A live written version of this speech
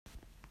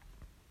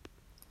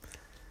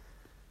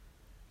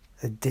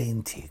a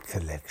dainty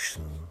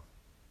collection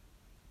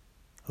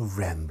of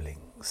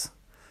ramblings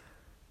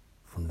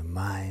from the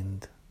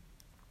mind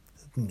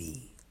of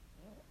me,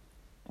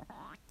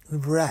 a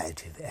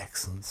variety of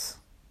accents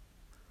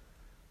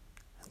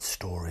and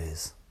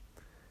stories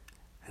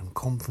and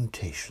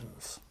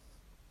confrontations.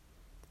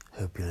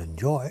 Hope you'll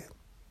enjoy.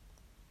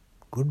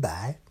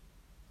 Goodbye.